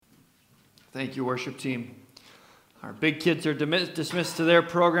Thank you, worship team. Our big kids are dismissed to their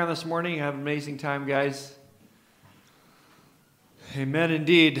program this morning. Have an amazing time, guys. Amen,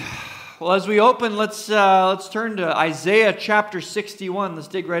 indeed. Well, as we open, let's turn to Isaiah chapter 61. Let's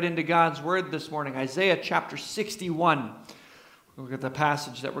dig right into God's word this morning. Isaiah chapter 61. We'll look at the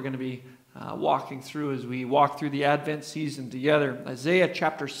passage that we're going to be walking through as we walk through the Advent season together. Isaiah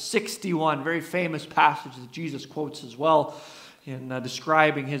chapter 61, very famous passage that Jesus quotes as well in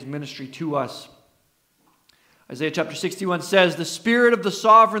describing his ministry to us. Isaiah chapter 61 says, "The Spirit of the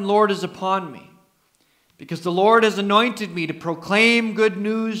sovereign Lord is upon me, because the Lord has anointed me to proclaim good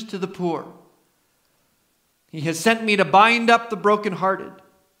news to the poor. He has sent me to bind up the brokenhearted,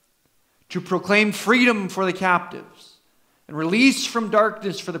 to proclaim freedom for the captives, and release from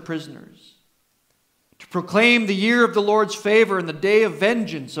darkness for the prisoners, to proclaim the year of the Lord's favor and the day of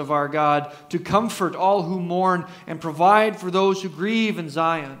vengeance of our God, to comfort all who mourn and provide for those who grieve in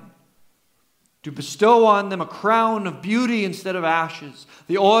Zion, to bestow on them a crown of beauty instead of ashes,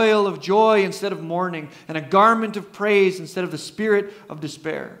 the oil of joy instead of mourning, and a garment of praise instead of the spirit of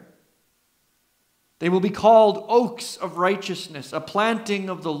despair. They will be called oaks of righteousness, a planting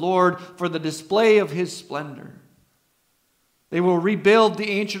of the Lord for the display of his splendor. They will rebuild the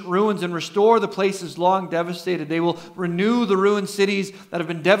ancient ruins and restore the places long devastated. They will renew the ruined cities that have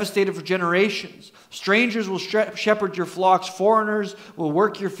been devastated for generations. Strangers will shepherd your flocks. Foreigners will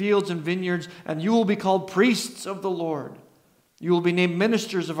work your fields and vineyards, and you will be called priests of the Lord. You will be named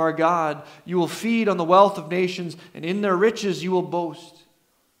ministers of our God. You will feed on the wealth of nations, and in their riches you will boast.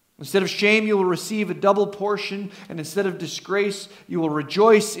 Instead of shame, you will receive a double portion, and instead of disgrace, you will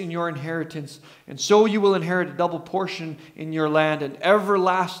rejoice in your inheritance. And so you will inherit a double portion in your land, and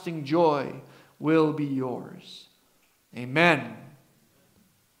everlasting joy will be yours." Amen.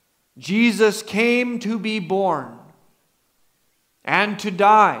 Jesus came to be born, and to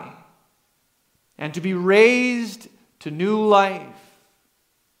die, and to be raised to new life,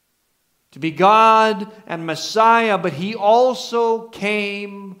 to be God and Messiah, but he also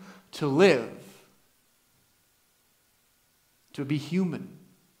came to live, to be human,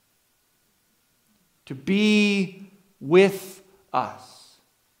 to be with us,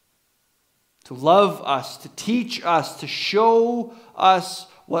 to love us, to teach us, to show us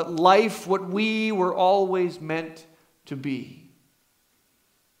what we were always meant to be.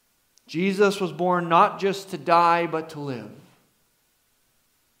 Jesus was born not just to die, but to live.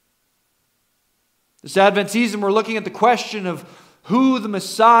 This Advent season, we're looking at the question of who the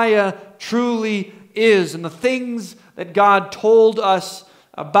Messiah truly is and the things that God told us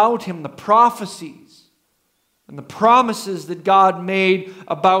about him, the prophecies and the promises that God made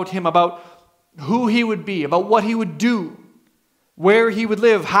about him, about who he would be, about what he would do, where he would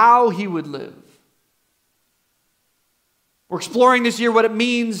live, how he would live. We're exploring this year what it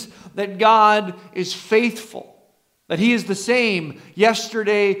means that God is faithful, that he is the same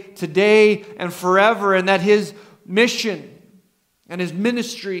yesterday, today, and forever, and that his mission and his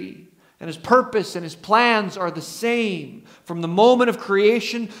ministry and his purpose and his plans are the same from the moment of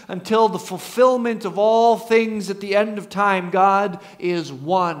creation until the fulfillment of all things at the end of time. God is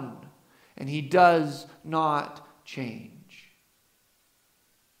one, and he does not change.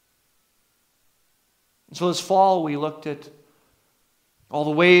 And so this fall we looked at all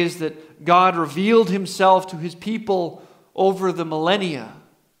the ways that God revealed himself to his people over the millennia.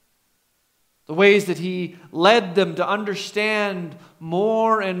 The ways that he led them to understand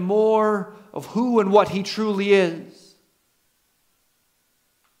more and more of who and what he truly is.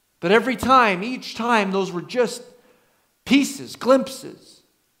 But each time, those were just pieces, glimpses,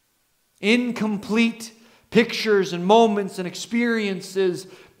 incomplete pictures and moments and experiences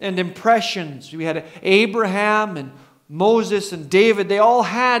and impressions. We had Abraham and Moses and David. They all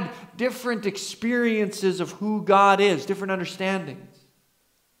had different experiences of who God is, different understandings.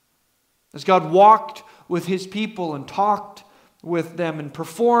 As God walked with his people and talked with them and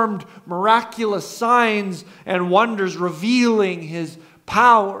performed miraculous signs and wonders revealing his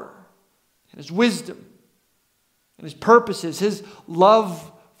power and his wisdom and his purposes, his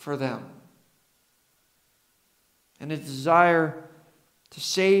love for them, and his desire to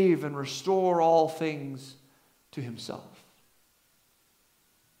save and restore all things to himself.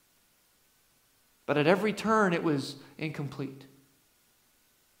 But at every turn it was incomplete.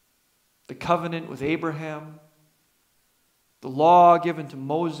 The covenant with Abraham, the law given to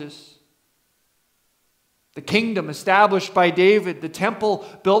Moses, the kingdom established by David, the temple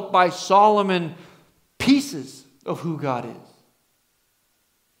built by Solomon, pieces of who God is,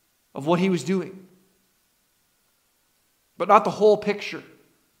 of what he was doing. But not the whole picture,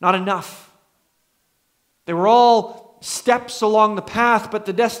 not enough. They were all steps along the path, but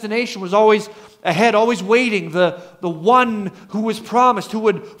the destination was always ahead, always waiting. The one who was promised, who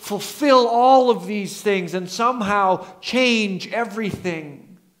would fulfill all of these things and somehow change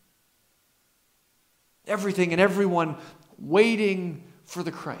everything. Everything and everyone waiting for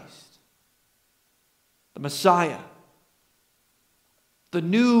the Christ, the Messiah. The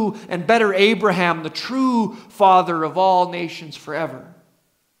new and better Abraham, the true father of all nations forever.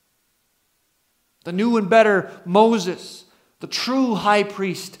 The new and better Moses, the true high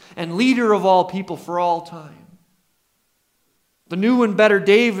priest and leader of all people for all time. The new and better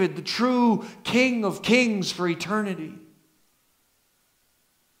David, the true King of kings for eternity.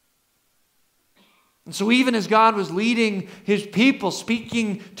 And so even as God was leading his people,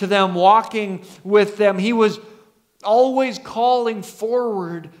 speaking to them, walking with them, he was always calling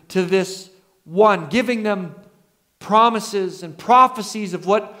forward to this one, giving them promises and prophecies of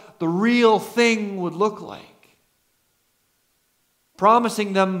what the real thing would look like.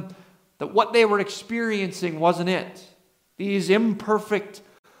 Promising them that what they were experiencing wasn't it. These imperfect,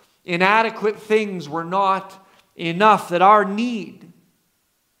 inadequate things were not enough, that our need,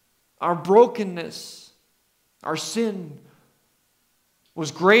 our brokenness, our sin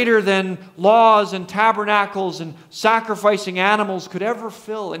was greater than laws and tabernacles and sacrificing animals could ever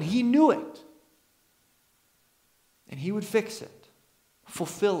fill. And he knew it. And he would fix it,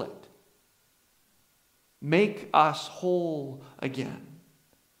 fulfill it, make us whole again.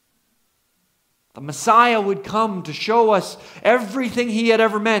 The Messiah would come to show us everything he had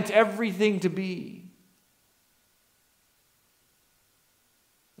ever meant, everything to be.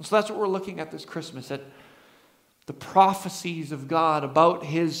 And so that's what we're looking at this Christmas, at the prophecies of God about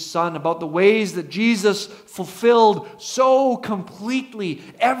his Son, about the ways that Jesus fulfilled so completely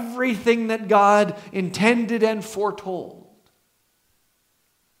everything that God intended and foretold.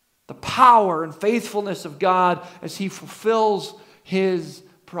 The power and faithfulness of God as he fulfills his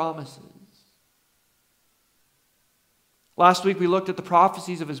promises. Last week we looked at the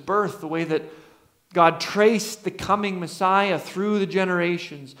prophecies of his birth, the way that God traced the coming Messiah through the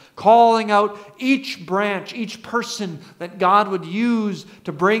generations, calling out each branch, each person that God would use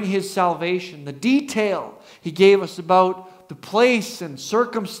to bring his salvation. The detail he gave us about the place and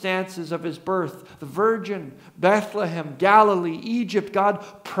circumstances of his birth, the virgin, Bethlehem, Galilee, Egypt,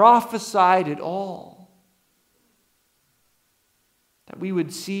 God prophesied it all. That we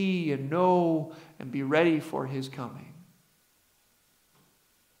would see and know and be ready for his coming.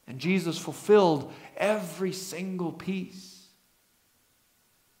 And Jesus fulfilled every single piece.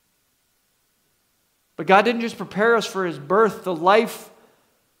 But God didn't just prepare us for his birth. The life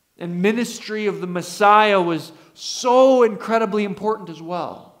and ministry of the Messiah was so incredibly important as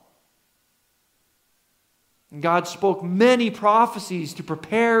well. And God spoke many prophecies to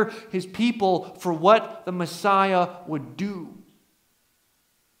prepare his people for what the Messiah would do.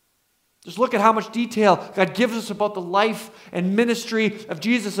 Just look at how much detail God gives us about the life and ministry of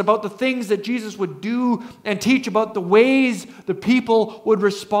Jesus, about the things that Jesus would do and teach, about the ways the people would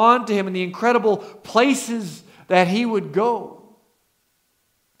respond to him and the incredible places that he would go.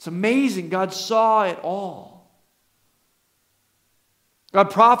 It's amazing. God saw it all. God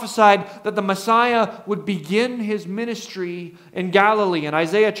prophesied that the Messiah would begin his ministry in Galilee. In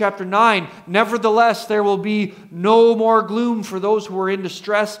Isaiah chapter 9, nevertheless, there will be no more gloom for those who are in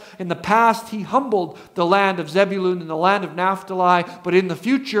distress. In the past, he humbled the land of Zebulun and the land of Naphtali, but in the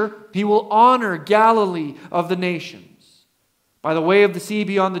future, he will honor Galilee of the nations. By the way of the sea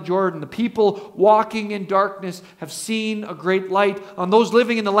beyond the Jordan, the people walking in darkness have seen a great light. On those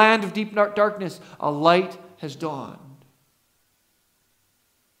living in the land of deep darkness, a light has dawned.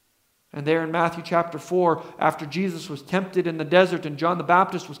 And there in Matthew chapter 4, after Jesus was tempted in the desert and John the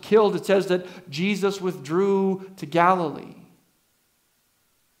Baptist was killed, it says that Jesus withdrew to Galilee.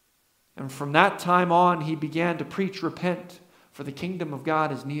 And from that time on, he began to preach, repent, for the kingdom of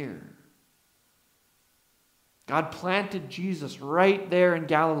God is near. God planted Jesus right there in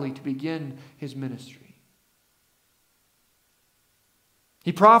Galilee to begin his ministry.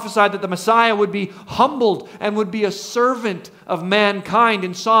 He prophesied that the Messiah would be humbled and would be a servant of mankind.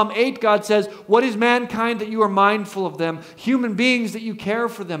 In Psalm 8, God says, "What is mankind that you are mindful of them? Human beings that you care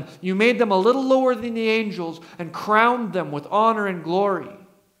for them. You made them a little lower than the angels and crowned them with honor and glory."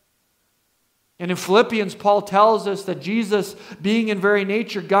 And in Philippians, Paul tells us that Jesus, being in very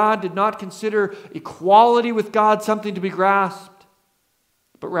nature God, did not consider equality with God something to be grasped,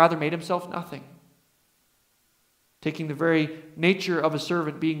 but rather made himself nothing, taking the very nature of a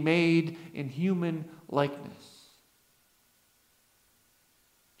servant, being made in human likeness.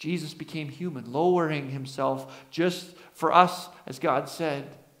 Jesus became human, lowering himself just for us, as God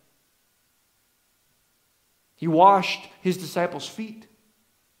said. He washed his disciples' feet,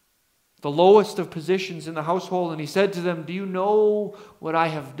 the lowest of positions in the household, and he said to them, "Do you know what I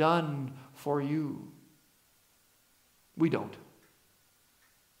have done for you?" We don't.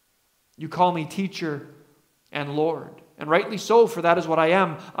 You call me teacher and Lord, and rightly so, for that is what I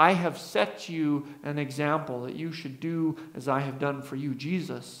am. I have set you an example that you should do as I have done for you.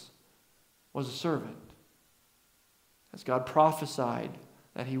 Jesus was a servant, as God prophesied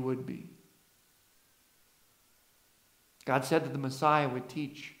that he would be. God said that the Messiah would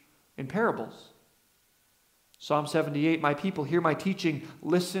teach in parables. Psalm 78, "My people hear my teaching,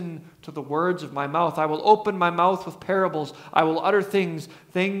 listen to the words of my mouth. I will open my mouth with parables. I will utter things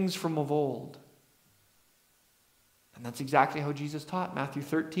from of old." And that's exactly how Jesus taught. Matthew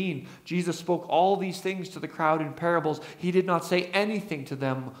 13, Jesus spoke all these things to the crowd in parables. He did not say anything to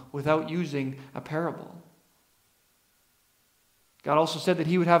them without using a parable. God also said that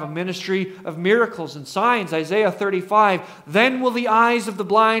he would have a ministry of miracles and signs. Isaiah 35, "Then will the eyes of the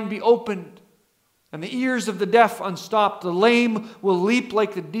blind be opened, and the ears of the deaf unstopped. The lame will leap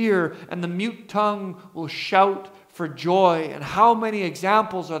like the deer, and the mute tongue will shout for joy." And how many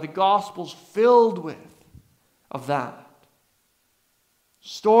examples are the Gospels filled with of that?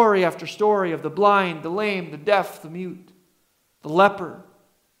 Story after story of the blind, the lame, the deaf, the mute, the leper,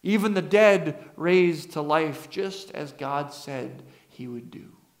 even the dead raised to life, just as God said he would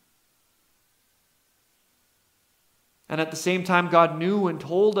do. And at the same time, God knew and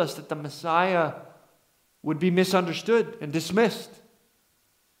told us that the Messiah would be misunderstood and dismissed,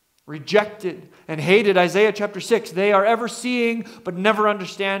 rejected and hated. Isaiah chapter 6, "They are ever seeing but never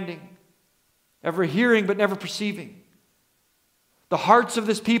understanding, ever hearing but never perceiving. The hearts of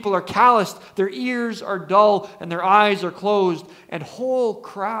this people are calloused, their ears are dull, and their eyes are closed." And whole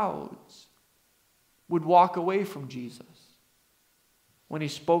crowds would walk away from Jesus when he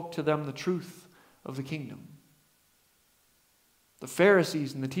spoke to them the truth of the kingdom. The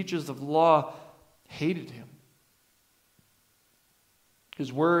Pharisees and the teachers of the law hated him.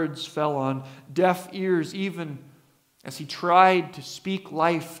 His words fell on deaf ears even as he tried to speak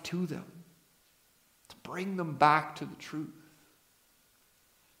life to them, to bring them back to the truth.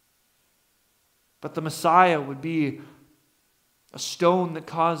 But the Messiah would be a stone that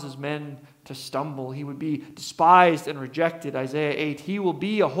causes men to stumble. He would be despised and rejected. Isaiah 8, "He will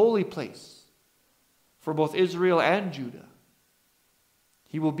be a holy place for both Israel and Judah.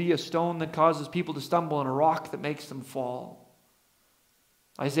 He will be a stone that causes people to stumble and a rock that makes them fall."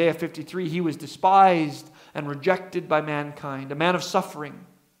 Isaiah 53, "He was despised and rejected by mankind, a man of suffering,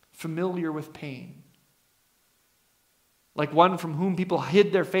 familiar with pain. Like one from whom people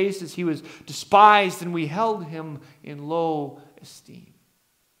hid their faces, he was despised, and we held him in low esteem."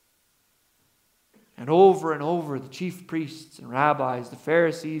 And over, the chief priests and rabbis, the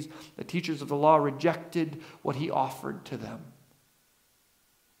Pharisees, the teachers of the law rejected what he offered to them,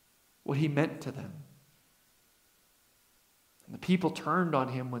 what he meant to them. And the people turned on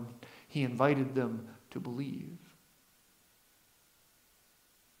him when he invited them to believe.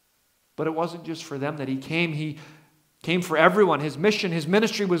 But it wasn't just for them that he came. He came for everyone. His mission, his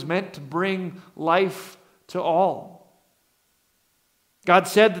ministry was meant to bring life to all. God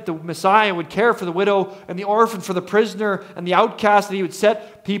said that the Messiah would care for the widow and the orphan, for the prisoner and the outcast, that he would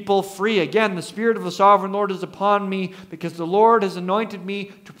set people free. Again, "The Spirit of the Sovereign Lord is upon me, because the Lord has anointed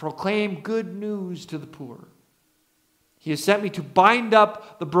me to proclaim good news to the poor. He has sent me to bind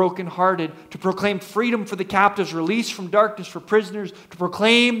up the brokenhearted, to proclaim freedom for the captives, release from darkness for prisoners, to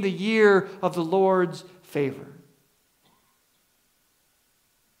proclaim the year of the Lord's favor."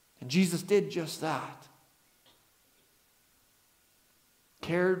 And Jesus did just that.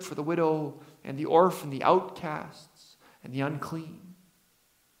 Cared for the widow and the orphan, the outcasts and the unclean.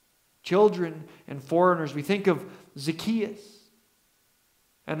 Children and foreigners. We think of Zacchaeus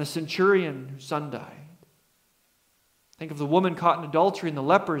and the centurion whose son died. Think of the woman caught in adultery and the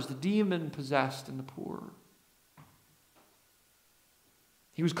lepers, the demon-possessed and the poor.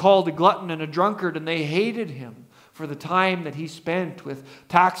 He was called a glutton and a drunkard, and they hated him for the time that he spent with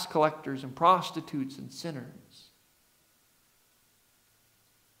tax collectors and prostitutes and sinners.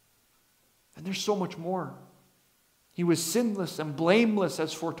 And there's so much more. He was sinless and blameless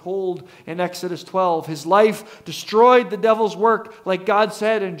as foretold in Exodus 12. His life destroyed the devil's work, like God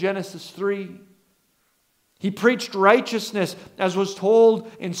said in Genesis 3. He preached righteousness, as was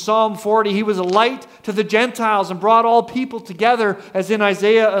told in Psalm 40. He was a light to the Gentiles and brought all people together, as in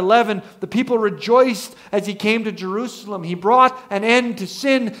Isaiah 11. The people rejoiced as he came to Jerusalem. He brought an end to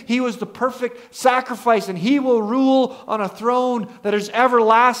sin. He was the perfect sacrifice, and he will rule on a throne that is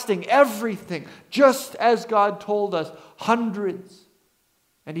everlasting. Everything, just as God told us hundreds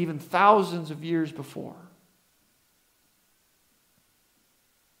and even thousands of years before.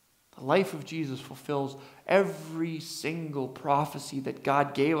 The life of Jesus fulfills every single prophecy that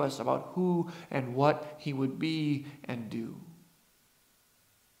God gave us about who and what he would be and do.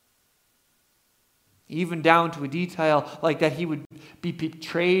 Even down to a detail like that he would be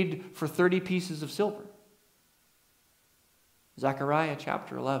betrayed for 30 pieces of silver. Zechariah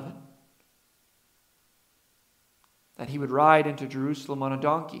chapter 11. That he would ride into Jerusalem on a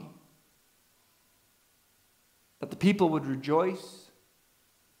donkey. That the people would rejoice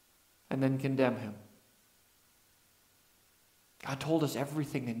and then condemn him. God told us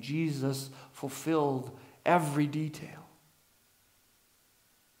everything, and Jesus fulfilled every detail.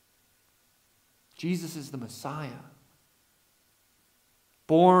 Jesus is the Messiah.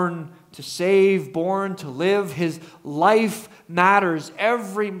 Born to save, born to live. His life matters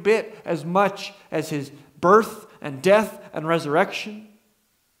every bit as much as his birth and death and resurrection.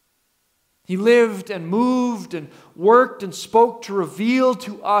 He lived and moved and worked and spoke to reveal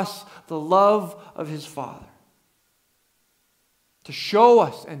to us the love of his Father. To show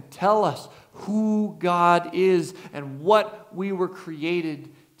us and tell us who God is and what we were created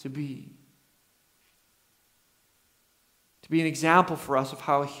to be. To be an example for us of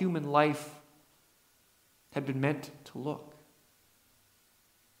how a human life had been meant to look.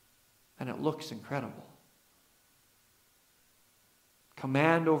 And it looks incredible.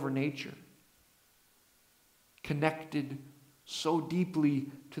 Command over nature. Connected so deeply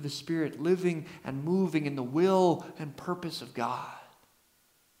to the Spirit, living and moving in the will and purpose of God.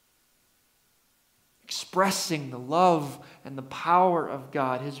 Expressing the love and the power of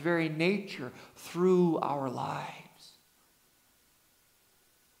God, his very nature, through our lives.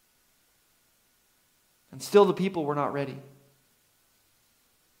 And still the people were not ready.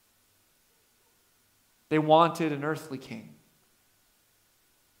 They wanted an earthly king.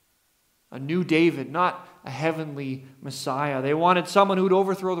 A new David, not a heavenly Messiah. They wanted someone who would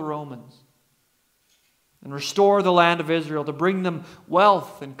overthrow the Romans and restore the land of Israel, to bring them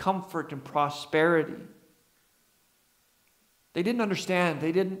wealth and comfort and prosperity. They didn't understand.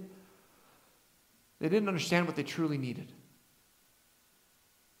 They didn't understand what they truly needed.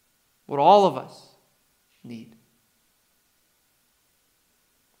 What all of us need.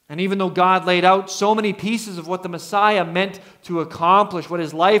 And even though God laid out so many pieces of what the Messiah meant to accomplish, what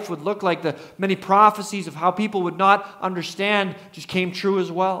his life would look like, the many prophecies of how people would not understand just came true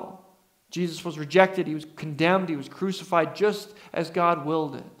as well. Jesus was rejected, he was condemned, he was crucified just as God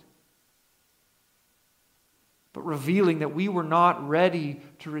willed it. But revealing that we were not ready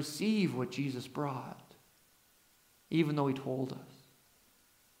to receive what Jesus brought, even though he told us.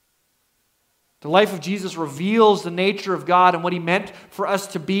 The life of Jesus reveals the nature of God and what he meant for us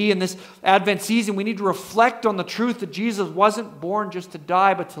to be in this Advent season. We need to reflect on the truth that Jesus wasn't born just to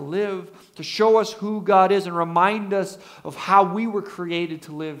die, but to live, to show us who God is and remind us of how we were created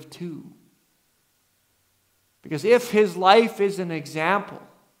to live too. Because if his life is an example,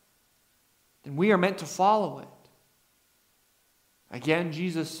 then we are meant to follow it. Again,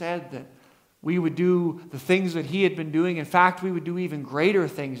 Jesus said that we would do the things that he had been doing. In fact, we would do even greater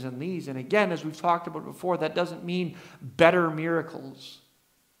things than these. And again, as we've talked about before, that doesn't mean better miracles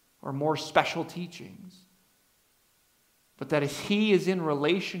or more special teachings. But that as he is in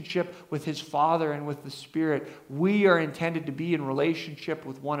relationship with his Father and with the Spirit, we are intended to be in relationship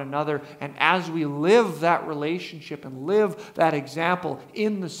with one another. And as we live that relationship and live that example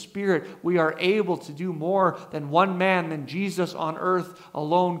in the Spirit, we are able to do more than one man, than Jesus on earth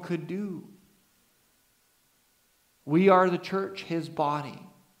alone could do. We are the church, his body,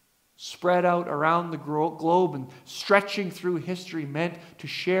 spread out around the globe and stretching through history, meant to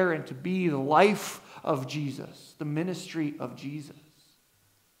share and to be the life of Jesus, the ministry of Jesus.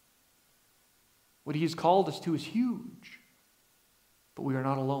 What he has called us to is huge, but we are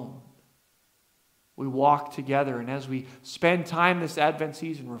not alone. We walk together, and as we spend time this Advent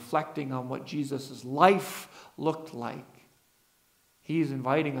season reflecting on what Jesus' life looked like, he is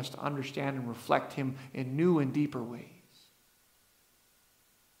inviting us to understand and reflect him in new and deeper ways.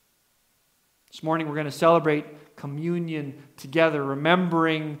 This morning we're going to celebrate communion together,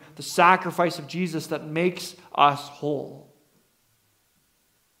 remembering the sacrifice of Jesus that makes us whole.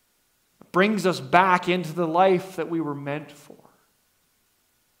 It brings us back into the life that we were meant for.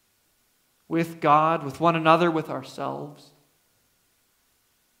 With God, with one another, with ourselves.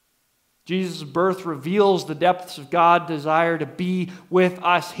 Jesus' birth reveals the depths of God's desire to be with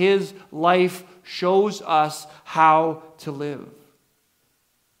us. His life shows us how to live.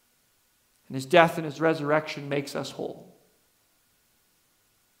 And his death and his resurrection makes us whole.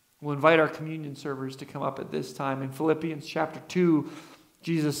 We'll invite our communion servers to come up at this time. In Philippians chapter 2,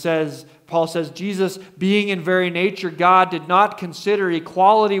 Paul says, Jesus, being in very nature God, did not consider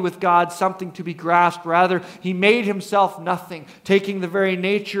equality with God something to be grasped. Rather, he made himself nothing, taking the very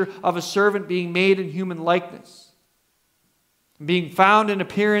nature of a servant, being made in human likeness. Being found in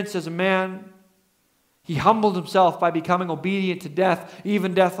appearance as a man, he humbled himself by becoming obedient to death,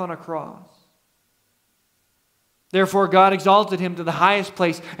 even death on a cross. Therefore God exalted him to the highest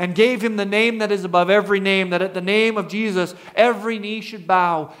place and gave him the name that is above every name, that at the name of Jesus every knee should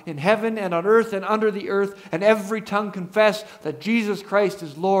bow in heaven and on earth and under the earth, and every tongue confess that Jesus Christ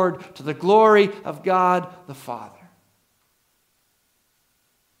is Lord, to the glory of God the Father.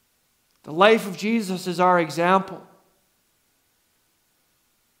 The life of Jesus is our example,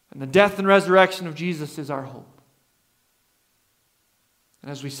 and the death and resurrection of Jesus is our hope. And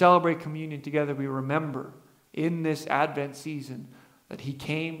as we celebrate communion together, we remember in this Advent season that he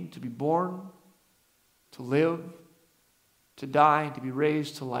came to be born, to live, to die, and to be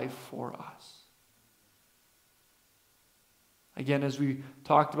raised to life for us. Again, as we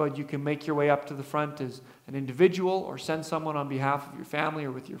talked about, you can make your way up to the front as an individual or send someone on behalf of your family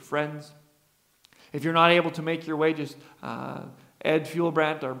or with your friends. If you're not able to make your way, just Ed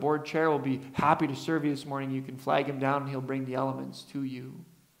Fuelbrandt, our board chair, will be happy to serve you this morning. You can flag him down and he'll bring the elements to you.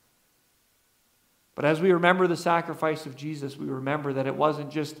 But as we remember the sacrifice of Jesus, we remember that it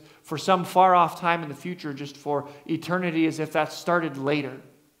wasn't just for some far off time in the future, just for eternity, as if that started later.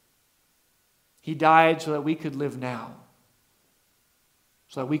 He died so that we could live now,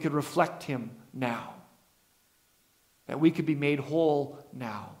 so that we could reflect him now, that we could be made whole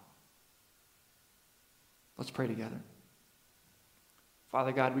now. Let's pray together.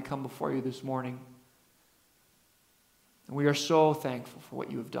 Father God, we come before you this morning, and we are so thankful for what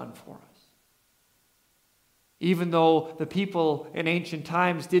you have done for us. Even though the people in ancient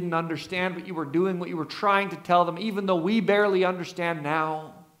times didn't understand what you were doing, what you were trying to tell them, even though we barely understand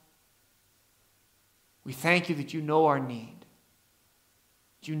now, we thank you that you know our need,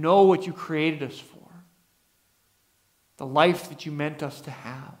 that you know what you created us for, the life that you meant us to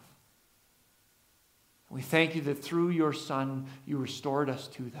have. We thank you that through your Son, you restored us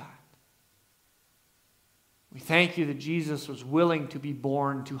to that. We thank you that Jesus was willing to be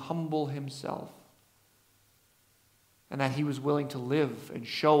born, to humble himself, and that he was willing to live and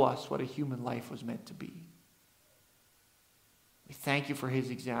show us what a human life was meant to be. We thank you for his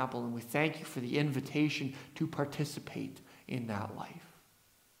example, and we thank you for the invitation to participate in that life.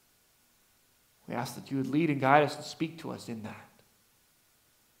 We ask that you would lead and guide us and speak to us in that.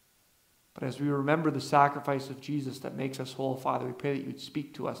 But as we remember the sacrifice of Jesus that makes us whole, Father, we pray that you would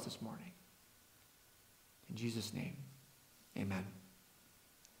speak to us this morning. In Jesus' name, amen.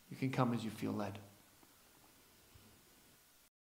 You can come as you feel led.